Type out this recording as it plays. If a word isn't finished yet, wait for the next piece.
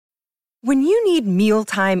When you need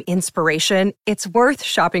mealtime inspiration, it's worth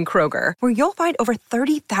shopping Kroger, where you'll find over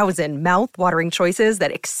 30,000 mouth-watering choices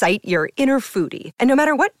that excite your inner foodie. And no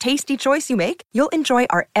matter what tasty choice you make, you'll enjoy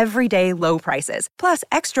our everyday low prices, plus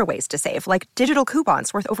extra ways to save, like digital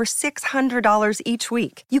coupons worth over $600 each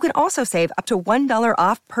week. You can also save up to $1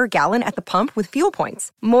 off per gallon at the pump with fuel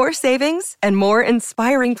points. More savings and more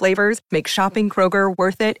inspiring flavors make shopping Kroger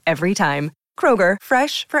worth it every time. Kroger,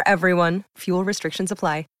 fresh for everyone. Fuel restrictions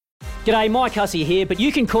apply. G'day, Mike Hussey here, but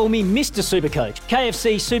you can call me Mr. Supercoach.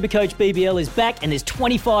 KFC Supercoach BBL is back and there's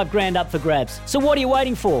 25 grand up for grabs. So what are you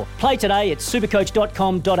waiting for? Play today at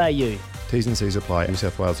supercoach.com.au. T's and C's apply. New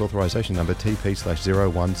South Wales authorisation number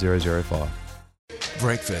TP/01005.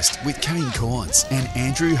 Breakfast with Kane Corns and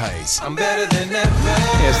Andrew Hayes. I'm better than ever.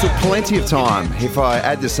 Yeah, still plenty of time. If I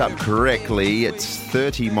add this up correctly, it's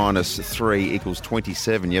 30 minus 3 equals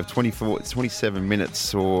 27. You have 27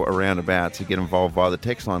 minutes or around about to get involved via the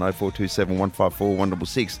text line 0427 154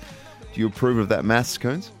 166. Do you approve of that maths,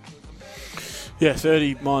 Coons? Yeah,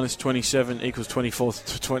 30 minus 27 equals 24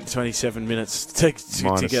 to 27 minutes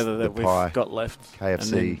together that we've got left.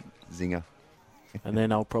 KFC zinger. And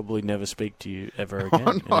then I'll probably never speak to you ever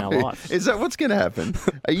again in our lives. Is that what's going to happen?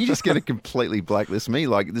 Are you just going to completely blacklist me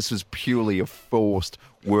like this was purely a forced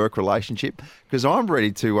work relationship? Because I'm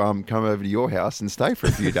ready to come over to your house and stay for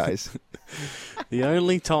a few days. The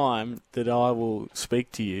only time that I will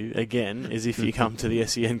speak to you again is if you come to the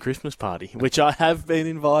SEN Christmas party, which I have been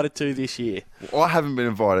invited to this year. Well, I haven't been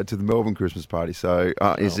invited to the Melbourne Christmas party, so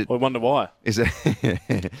is it? I wonder why. Is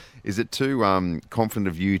it too confident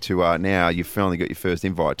of you to now you've finally got your first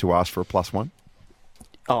invite to ask for a +1?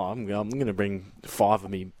 Oh, I'm going to bring 5 of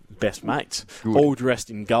me best mates, Good. all dressed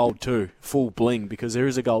in gold too, full bling, because there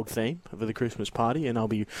is a gold theme for the Christmas party, and I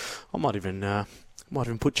might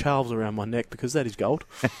even put Charles around my neck because that is gold.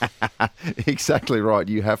 Exactly right.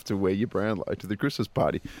 You have to wear your Brownlow to the Christmas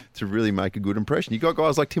party to really make a good impression. You got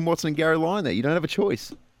guys like Tim Watson and Gary Lyon there. You don't have a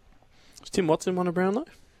choice. Has Tim Watson won a Brownlow?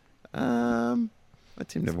 Tim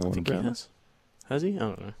never won a Brownlow. Has he? I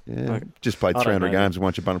don't know. Yeah, just played 300 games and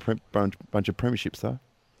won a bunch of premierships though.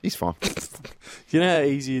 He's fine. You know how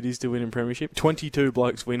easy it is to win in premiership? 22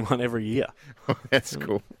 blokes win one every year. That's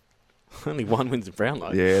cool. Only one wins a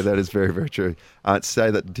Brownlow. Yeah, that is very, very true. Say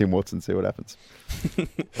that to Tim Watson, see what happens.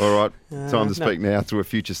 All right, time to speak now to a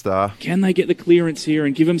future star. Can they get the clearance here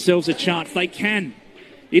and give themselves a chance? They can.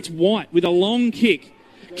 It's White with a long kick.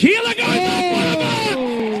 Keeler goes up!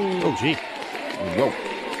 Oh, gee. Whoa.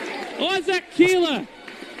 Isaac Keeler.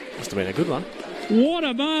 Must have been a good one. What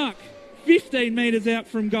a mark. 15 metres out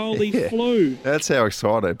from goal, he flew. That's how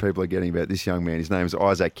excited people are getting about this young man. His name is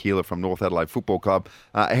Isaac Keeler from North Adelaide Football Club.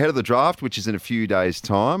 Ahead of the draft, which is in a few days'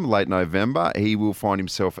 time, late November, he will find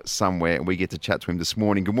himself somewhere, and we get to chat to him this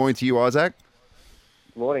morning. Good morning to you, Isaac.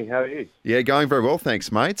 Morning, how are you? Yeah, going very well,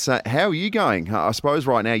 thanks, mates. How are you going? I suppose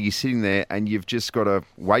right now you're sitting there and you've just got to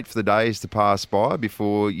wait for the days to pass by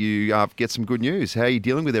before you get some good news. How are you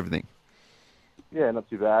dealing with everything? Yeah, not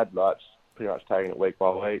too bad. Like, just pretty much taking it week by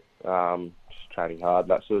week, just training hard,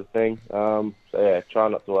 that sort of thing. So yeah, try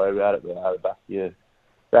not to worry about it, but at the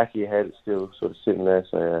back of your head, it's still sort of sitting there.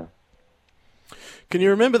 So yeah. Can you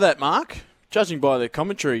remember that mark? Judging by the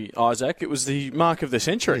commentary, Isaac, it was the mark of the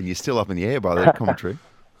century. And you're still up in the air by that commentary.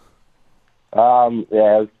 Yeah, it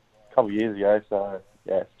was a couple of years ago, so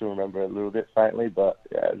yeah, still remember it a little bit faintly, but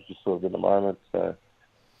yeah, it was just sort of in the moment. So,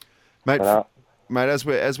 Mate, as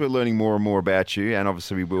we're learning more and more about you, and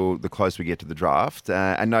obviously we will the closer we get to the draft,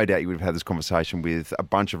 and no doubt you would have had this conversation with a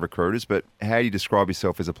bunch of recruiters, but how do you describe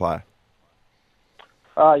yourself as a player?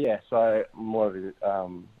 Yeah, so more of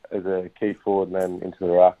as a key forward and then into the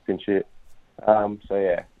ruck and shit. So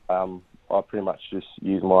yeah, I pretty much just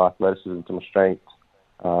use my athleticism to my strength.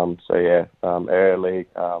 So yeah, area league,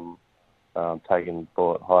 taking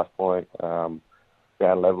ball at highest point, ground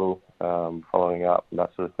level, following up and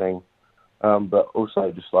that sort of thing. But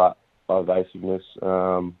also just like my evasiveness,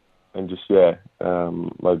 and just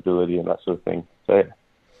mobility and that sort of thing. So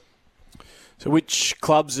yeah. So which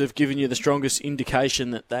clubs have given you the strongest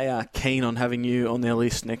indication that they are keen on having you on their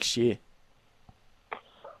list next year?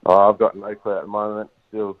 I've got no clue at the moment.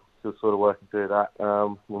 Still sort of working through that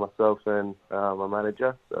with myself and my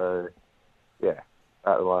manager. So, yeah,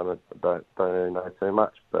 at the moment, I don't really know too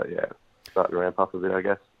much. But, yeah, starting to ramp up a bit, I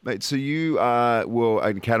guess. Mate, so you are,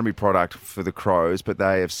 an academy product for the Crows, but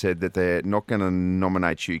they have said that they're not going to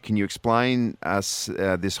nominate you. Can you explain us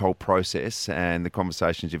this whole process and the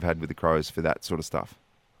conversations you've had with the Crows for that sort of stuff?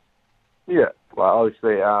 Yeah, well,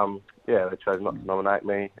 obviously, they chose not to nominate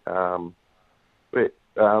me.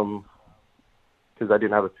 Because they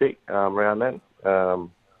didn't have a pick around then.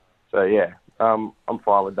 So, yeah, I'm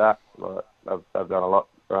fine with that. Like, they've done a lot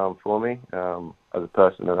for me as a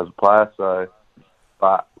person and as a player. So,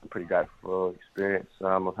 but I'm pretty grateful for the experience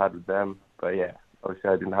I've had with them. But yeah, obviously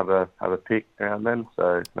I didn't have a pick around then,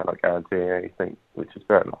 so they're not guaranteeing anything, which is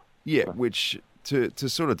fair enough. Yeah, which to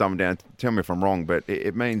sort of dumb it down, tell me if I'm wrong, but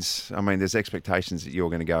it means, I mean, there's expectations that you're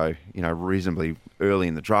going to go, reasonably early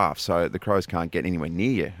in the draft, so the Crows can't get anywhere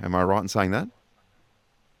near you. Am I right in saying that?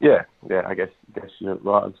 Yeah, I guess you're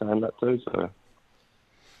right in saying that too.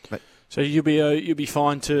 So you'll be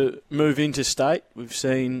fine to move interstate. We've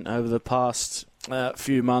seen over the past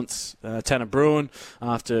few months, Tanner Bruin,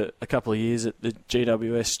 after a couple of years at the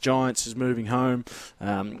GWS Giants, is moving home.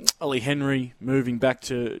 Ollie Henry moving back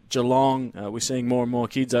to Geelong. We're seeing more and more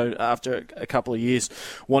kids after a couple of years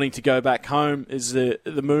wanting to go back home. Is the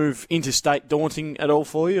move interstate daunting at all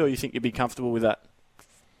for you, or you think you'd be comfortable with that?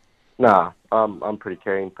 Nah, I'm pretty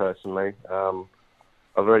keen personally. I've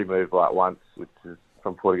already moved once, which is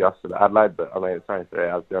from Port Augusta to Adelaide, but I mean it's only 3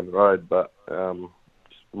 hours down the road. But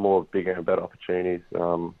just more bigger and better opportunities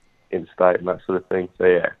interstate and that sort of thing. So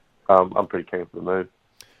yeah, I'm pretty keen for the move.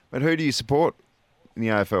 But who do you support in the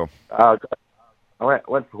AFL? I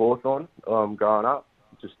went to Hawthorn growing up,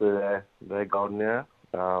 just their golden era.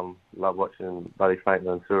 Love watching Buddy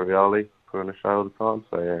Faintman and Surioli put on the show all the time.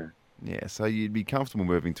 So yeah. Yeah, so you'd be comfortable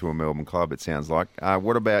moving to a Melbourne club, it sounds like.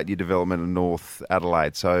 What about your development in North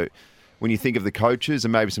Adelaide? So when you think of the coaches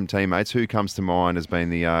and maybe some teammates, who comes to mind as being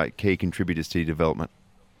the key contributors to your development?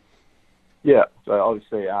 Yeah, so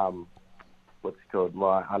obviously,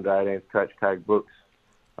 my under-18 coach, Craig Brooks.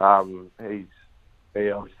 He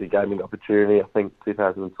obviously gave me the opportunity, I think,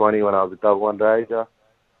 2020 when I was a double underager,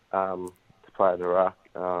 to play at the Ruck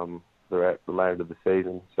the remainder of the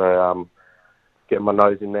season. So getting my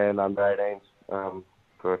nose in there in under-18s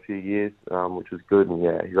for a few years, which was good. And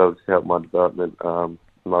yeah, he's obviously helped my development,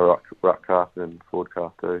 my ruck craft and forward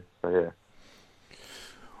craft too. So yeah.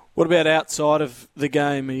 What about outside of the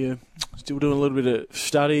game? Are you still doing a little bit of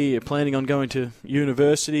study? Are you planning on going to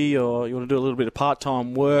university, or you want to do a little bit of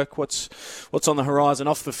part-time work? What's on the horizon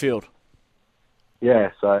off the field?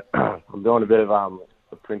 Yeah, so I'm doing a bit of a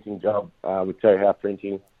printing job with Terry Howe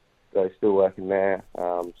Printing. So still working there.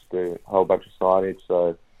 Just doing a whole bunch of signage.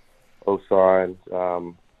 So all signs,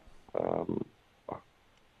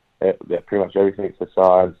 pretty much everything for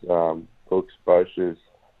signs, books, brochures,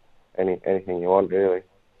 anything you want really.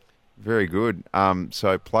 Very good.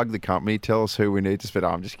 So plug the company. Tell us who we need to spend.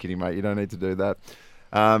 I'm just kidding, mate. You don't need to do that.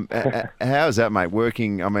 How is that, mate?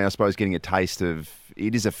 Working, I mean, I suppose getting a taste of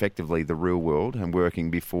it is effectively the real world and working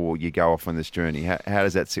before you go off on this journey. How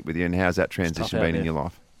does that sit with you, and how's that transition been in your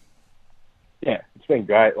life? Yeah, it's been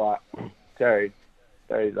great. Like Terry's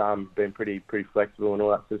been pretty flexible and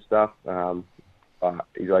all that sort of stuff.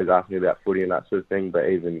 He's always asked me about footy and that sort of thing. But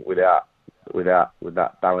even with that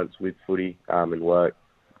balance with footy and work,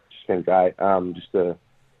 it's been great. Just to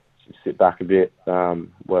sit back a bit,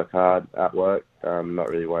 work hard at work. Not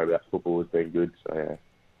really worry about football has been good. So yeah.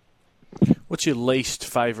 What's your least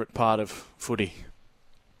favourite part of footy?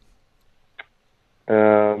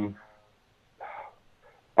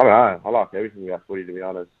 I don't know. I like everything about footy, to be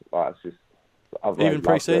honest. Like, it's just even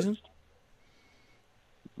pre-season.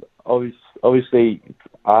 Obviously,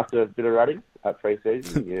 after a bit of running at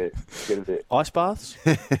pre-season, you get a bit ice baths.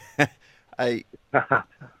 Hey,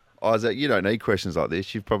 Isaac, you don't need questions like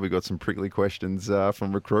this. You've probably got some prickly questions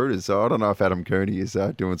from recruiters. So I don't know if Adam Cooney is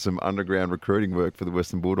doing some underground recruiting work for the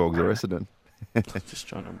Western Bulldogs or Essendon. Just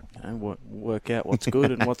trying to work out what's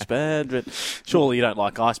good and what's bad. But surely you don't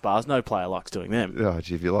like ice bars. No player likes doing them. Oh,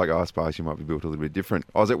 gee, if you like ice bars, you might be built a little bit different.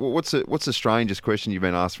 Isaac, what's the strangest question you've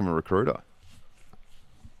been asked from a recruiter?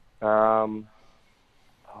 I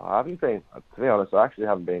haven't been, to be honest, I actually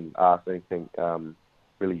haven't been asked anything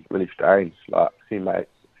really strange. Like a few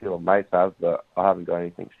of my mates have, but I haven't got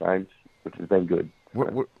anything strange, which has been good.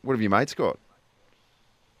 What have your mates got?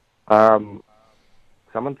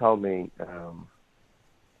 Someone told me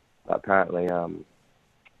apparently there's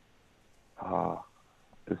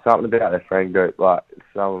something about their friend group. Like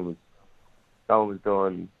someone was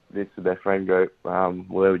doing this with their friend group.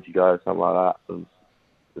 Where would you go? Something like that. It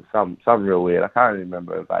was something real weird. I can't even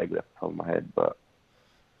remember it vaguely off the top of my head, but.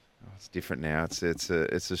 It's different now. It's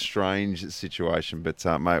a strange situation, but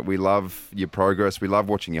mate, we love your progress. We love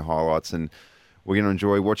watching your highlights, and we're going to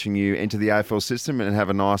enjoy watching you enter the AFL system and have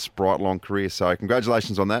a nice, bright, long career. So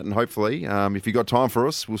congratulations on that, and hopefully, if you've got time for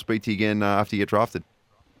us, we'll speak to you again after you get drafted.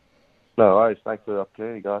 No worries. Thanks for the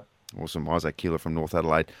opportunity, guys. Awesome. Isaac Keeler from North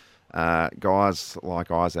Adelaide. Guys like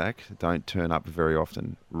Isaac don't turn up very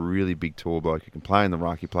often. Really big, tall bloke who can play in the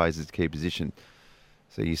ruck. He plays his key position.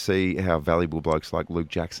 So you see how valuable blokes like Luke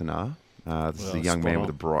Jackson are. This is a young man with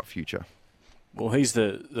a bright future. Well, he's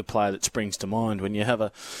the player that springs to mind when you have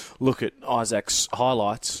a look at Isaac's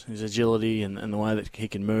highlights, his agility and the way that he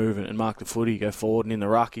can move and mark the footy, go forward, and in the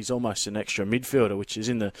ruck he's almost an extra midfielder, which is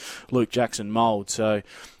in the Luke Jackson mould. So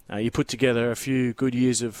you put together a few good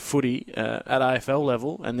years of footy at AFL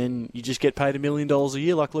level, and then you just get paid $1 million a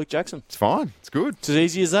year like Luke Jackson. It's fine. It's good. It's as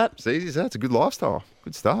easy as that. It's easy as that. It's a good lifestyle.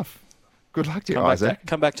 Good stuff. Good luck to you, Isaac.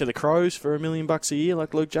 Come back to the Crows for $1 million a year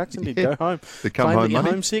like Luke Jackson did. Go home. Come home money.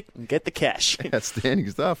 Homesick and get the cash. Outstanding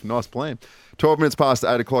stuff. Nice plan. 12 minutes past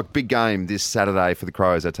 8 o'clock. Big game this Saturday for the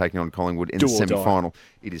Crows. They're taking on Collingwood in the semi-final.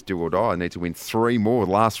 It is do or die. They need to win 3 more,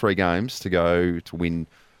 the last 3 games, to go to win,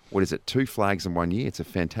 2 flags in 1 year. It's a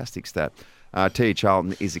fantastic stat. Tia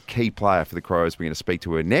Charlton is a key player for the Crows. We're going to speak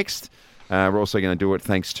to her next. We're also going to do it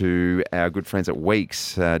thanks to our good friends at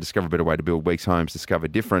Weeks. Discover a better way to build Weeks homes. Discover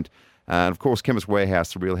different. And, of course, Chemist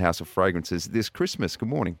Warehouse, the real house of fragrances, this Christmas. Good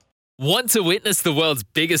morning. Want to witness the world's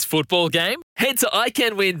biggest football game? Head to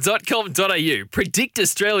iCanWin.com.au, predict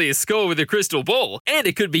Australia's score with a crystal ball, and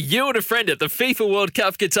it could be you and a friend at the FIFA World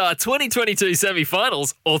Cup Qatar 2022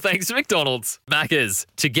 semi-finals, all thanks to McDonald's. Maccas,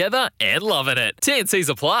 together and loving it. TNCs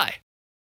apply.